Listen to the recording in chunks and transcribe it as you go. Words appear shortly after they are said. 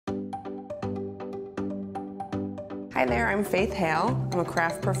Hi there, I'm Faith Hale. I'm a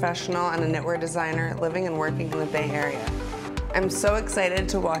craft professional and a knitwear designer living and working in the Bay Area. I'm so excited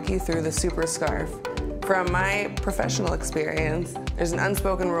to walk you through the Super Scarf. From my professional experience, there's an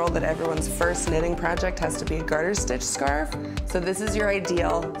unspoken rule that everyone's first knitting project has to be a garter stitch scarf, so this is your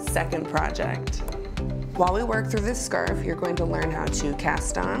ideal second project. While we work through this scarf, you're going to learn how to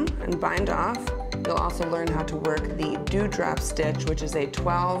cast on and bind off. You'll also learn how to work the dewdrop stitch, which is a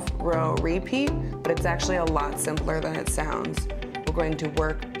 12-row repeat, but it's actually a lot simpler than it sounds. We're going to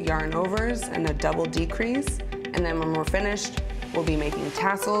work yarn overs and a double decrease, and then when we're finished, we'll be making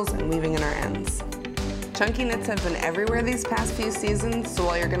tassels and weaving in our ends. Chunky knits have been everywhere these past few seasons, so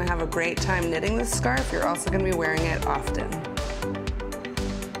while you're going to have a great time knitting this scarf, you're also going to be wearing it often.